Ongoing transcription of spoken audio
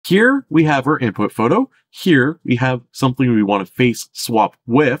here we have our input photo. Here we have something we want to face swap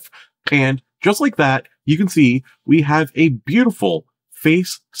with. And just like that, you can see we have a beautiful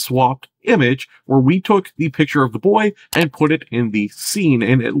face swapped image where we took the picture of the boy and put it in the scene,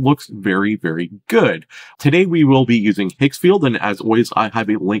 and it looks very, very good. Today we will be using Higgsfield, and as always, I have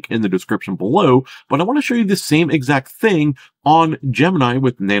a link in the description below, but I want to show you the same exact thing on Gemini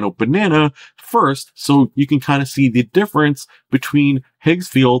with Nano Banana first, so you can kind of see the difference between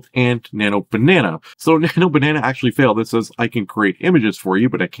Higgsfield and Nano Banana. So Nano Banana actually failed. It says I can create images for you,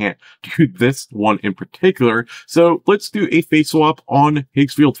 but I can't do this one in particular. So let's do a face swap on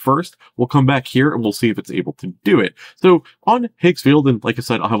Higgsfield first. We'll come back here and we'll see if it's able to do it. So on Higgsfield, and like I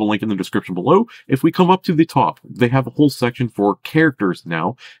said, I'll have a link in the description below. If we come up to the top, they have a whole section for characters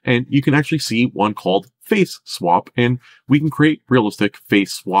now, and you can actually see one called face swap, and we can create realistic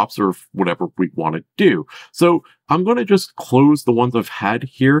face swaps or whatever we want to do. So I'm going to just close the ones I've had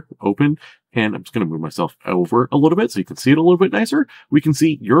here open, and I'm just going to move myself over a little bit so you can see it a little bit nicer. We can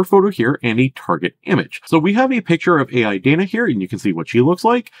see your photo here and a target image. So we have a picture of AI Dana here, and you can see what she looks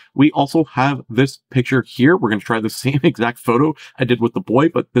like. We also have this picture here. We're going to try the same exact photo I did with the boy,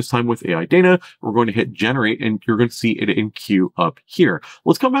 but this time with AI Dana. We're going to hit generate, and you're going to see it in queue up here.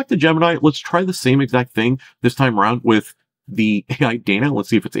 Let's come back to Gemini. Let's try the same exact thing this time around with the AI Dana. Let's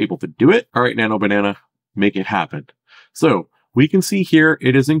see if it's able to do it. All right, Nano Banana, make it happen. So we can see here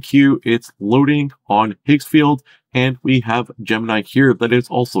it is in queue. It's loading on Higgsfield, and we have Gemini here that is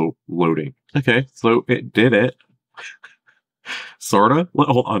also loading. Okay, so it did it. Sorta.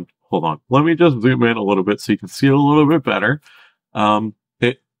 Hold on. Let me just zoom in a little bit so you can see it a little bit better.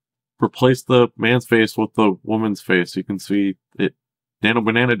 It replaced the man's face with the woman's face. You can see it. Nano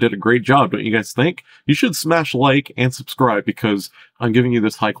Banana did a great job, don't you guys think? You should smash like and subscribe because I'm giving you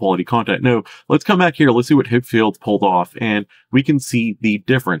this high quality content. No, let's come back here. Let's see what Higgsfield pulled off, and we can see the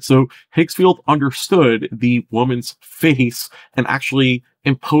difference. So Higgsfield understood the woman's face and actually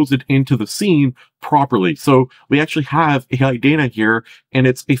imposed it into the scene properly. So we actually have AI Dana here, and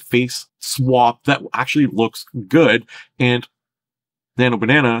it's a face swap that actually looks good, and Nano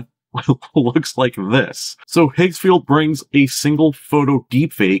Banana looks like this. So Higgsfield brings a single photo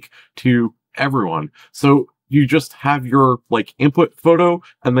deepfake to everyone. So you just have your like input photo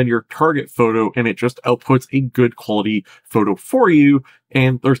and then your target photo, and it just outputs a good quality photo for you.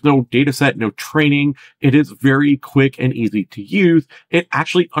 And there's no data set, no training. It is very quick and easy to use. It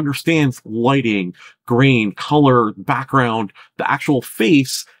actually understands lighting, grain, color, background, the actual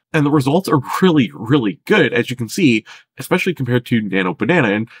face. And the results are really, really good, as you can see, especially compared to Nano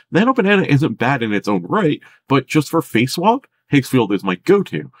Banana. And Nano Banana isn't bad in its own right, but just for face swap, Higgsfield is my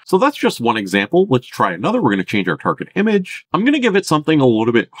go-to. So that's just one example. Let's try another. We're going to change our target image. I'm going to give it something a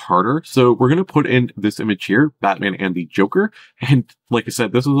little bit harder. So we're going to put in this image here, Batman and the Joker. And like I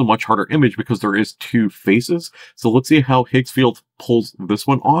said, this is a much harder image because there is two faces. So let's see how Higgsfield pulls this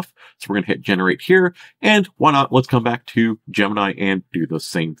one off. So we're going to hit generate here. And why not? Let's come back to Gemini and do the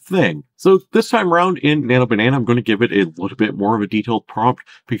same thing. So this time around in Nano Banana, I'm going to give it a little bit more of a detailed prompt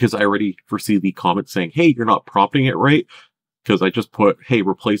because I already foresee the comment saying, hey, you're not prompting it right. Because I just put, hey,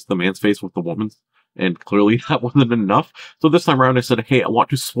 replace the man's face with the woman's, and clearly that wasn't enough. So this time around I said, hey, I want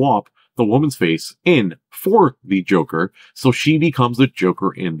to swap the woman's face in for the Joker, so she becomes the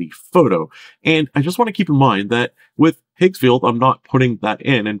Joker in the photo. And I just want to keep in mind that with Higgsfield, I'm not putting that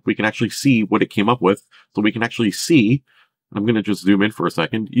in, and we can actually see what it came up with. So we can actually see, I'm going to just zoom in for a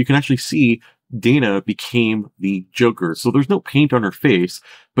second, you can actually see Dana became the Joker. So there's no paint on her face,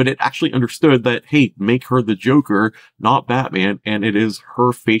 but it actually understood that, hey, make her the Joker, not Batman, and it is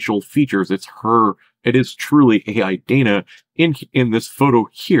her facial features. It's her, it is truly AI Dana in this photo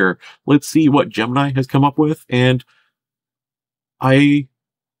here. Let's see what Gemini has come up with, and I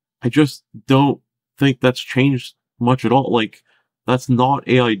just don't think that's changed much at all. Like, that's not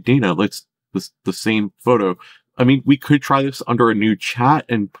AI Dana. That's the same photo. I mean, we could try this under a new chat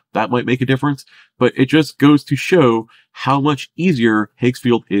and that might make a difference, but it just goes to show how much easier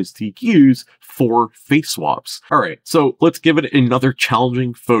Higgsfield is to use for face swaps. All right, so let's give it another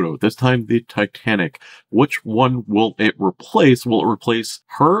challenging photo, this time the Titanic. Which one will it replace? Will it replace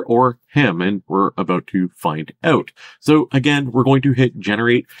her or him? And we're about to find out. So again, we're going to hit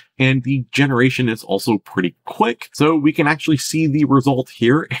generate, and the generation is also pretty quick. So we can actually see the result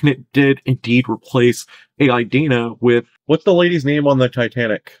here, and it did indeed replace AI Dana with, what's the lady's name on the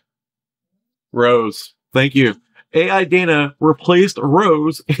Titanic? Rose. Thank you. AI Dana replaced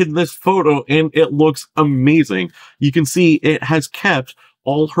Rose in this photo, and it looks amazing. You can see it has kept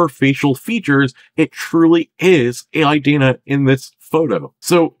all her facial features. It truly is AI Dana in this photo.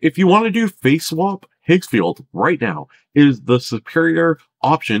 So if you want to do face swap Higgsfield right now is the superior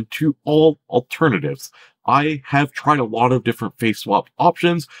option to all alternatives. I have tried a lot of different face swap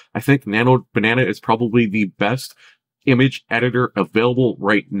options. I think Nano Banana is probably the best image editor available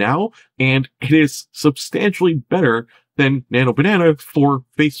right now, and it is substantially better than Nano Banana for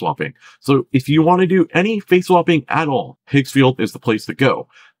face swapping. So if you want to do any face swapping at all, Higgsfield is the place to go.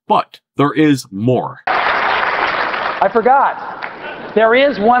 But there is more. I forgot. There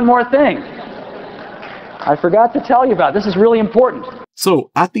is one more thing. I forgot to tell you about. This is really important.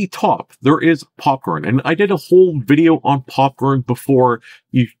 So at the top, there is Popcorn, and I did a whole video on Popcorn before.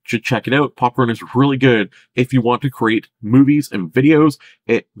 You should check it out. Popcorn is really good if you want to create movies and videos.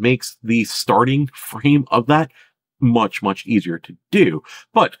 It makes the starting frame of that much, much easier to do.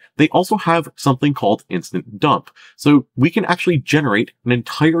 But they also have something called Instant Dump. So we can actually generate an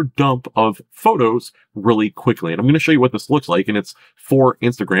entire dump of photos really quickly. And I'm going to show you what this looks like. And it's for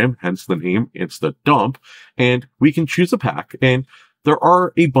Instagram, hence the name Instant Dump. And we can choose a pack, and there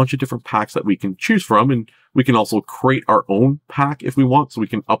are a bunch of different packs that we can choose from, and we can also create our own pack if we want. So we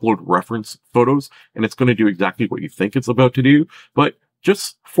can upload reference photos, and it's going to do exactly what you think it's about to do. But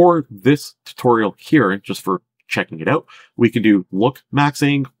just for this tutorial here, just for checking it out, we can do look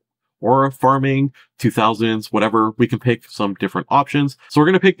maxing, aura farming, 2000s, whatever. We can pick some different options. So we're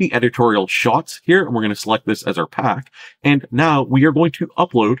going to pick the editorial shots here, and we're going to select this as our pack. And now we are going to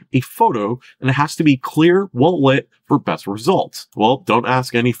upload a photo, and it has to be clear, well lit for best results. Well, don't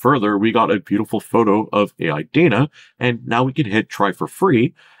ask any further. We got a beautiful photo of AI Dana, and now we can hit try for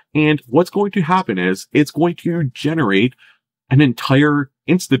free. And what's going to happen is it's going to generate an entire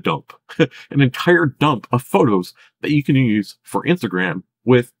Insta dump, an entire dump of photos that you can use for Instagram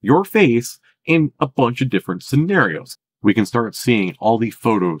with your face in a bunch of different scenarios. We can start seeing all the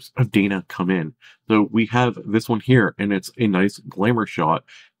photos of Dana come in. So we have this one here, and it's a nice glamour shot,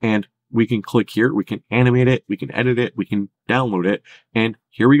 and we can click here, we can animate it, we can edit it, we can download it, and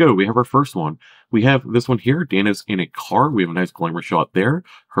here we go. We have our first one. We have this one here. Dana's in a car. We have a nice glamour shot there,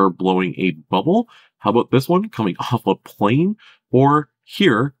 her blowing a bubble. How about this one coming off a plane? Or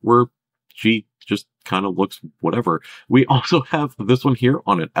here, where she just kind of looks whatever. We also have this one here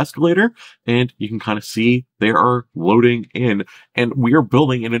on an escalator, and you can kind of see they are loading in, and we are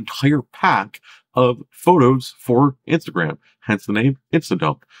building an entire pack of photos for Instagram, hence the name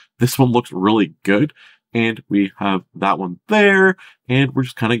Instadump. This one looks really good, and we have that one there, and we're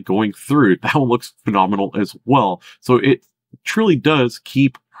just kind of going through. That one looks phenomenal as well. So it truly does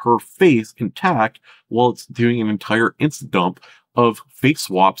keep her face intact while it's doing an entire Instadump of face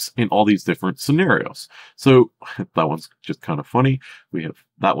swaps in all these different scenarios. So that one's just kind of funny. We have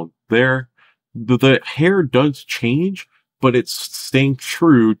that one there. The hair does change, but it's staying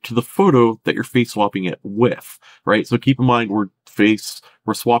true to the photo that you're face swapping it with, right? So keep in mind, we're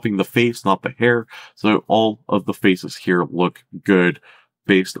swapping the face, not the hair. So all of the faces here look good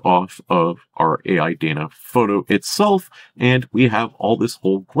based off of our AI Dana photo itself, and we have all this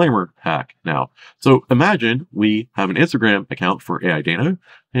whole glamour pack now. So imagine we have an Instagram account for AI Dana,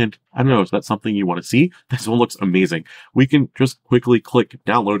 and I don't know, is that something you want to see? This one looks amazing. We can just quickly click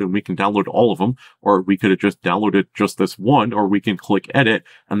download, and we can download all of them, or we could have just downloaded just this one, or we can click edit,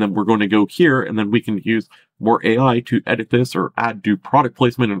 and then we're going to go here, and then we can use more AI to edit this, or do product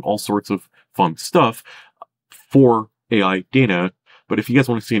placement and all sorts of fun stuff for AI Dana. But if you guys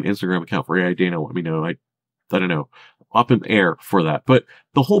want to see an Instagram account for AI Dana, let me know. I don't know, up in the air for that. But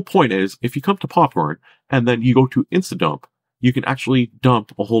the whole point is, if you come to Popcorn and then you go to Instadump, you can actually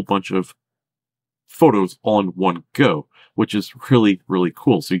dump a whole bunch of photos all in one go, which is really, really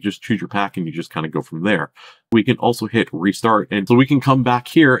cool. So you just choose your pack and you just kind of go from there. We can also hit restart. And so we can come back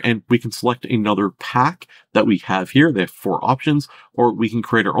here and we can select another pack that we have here. They have 4 options, or we can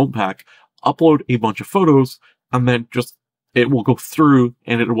create our own pack, upload a bunch of photos, and then just it will go through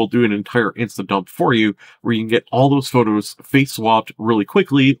and it will do an entire instant dump for you, where you can get all those photos face swapped really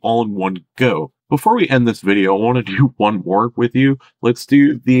quickly all in one go. Before we end this video, I want to do one more with you. Let's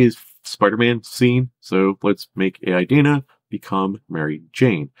do the Spider-Man scene. So let's make AI Dana become Mary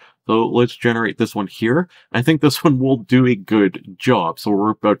Jane. So let's generate this one here. I think this one will do a good job. So we're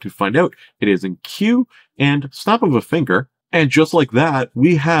about to find out. It is in queue, and snap of a finger. And just like that,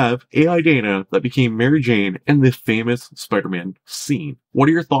 we have AI Dana that became Mary Jane in the famous Spider-Man scene. What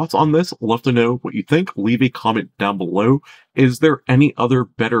are your thoughts on this? Love to know what you think. Leave a comment down below. Is there any other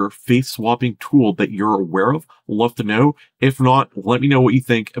better face swapping tool that you're aware of? Love to know. If not, let me know what you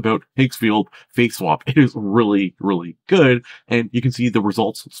think about Higgsfield Face Swap. It is really, really good. And you can see the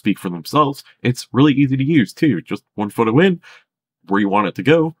results speak for themselves. It's really easy to use too. Just one photo in, where you want it to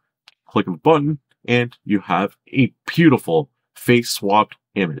go, click on the button, and you have a beautiful face swapped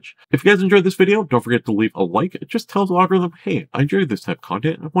image. If you guys enjoyed this video, don't forget to leave a like. It just tells the algorithm, hey, I enjoy this type of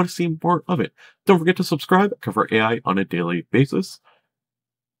content and I want to see more of it. Don't forget to subscribe. I cover AI on a daily basis.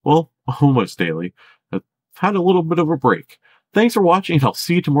 Well, almost daily. I've had a little bit of a break. Thanks for watching, and I'll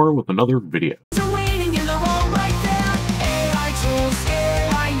see you tomorrow with another video.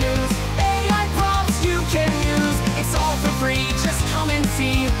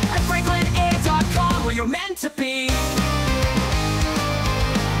 You're meant to be.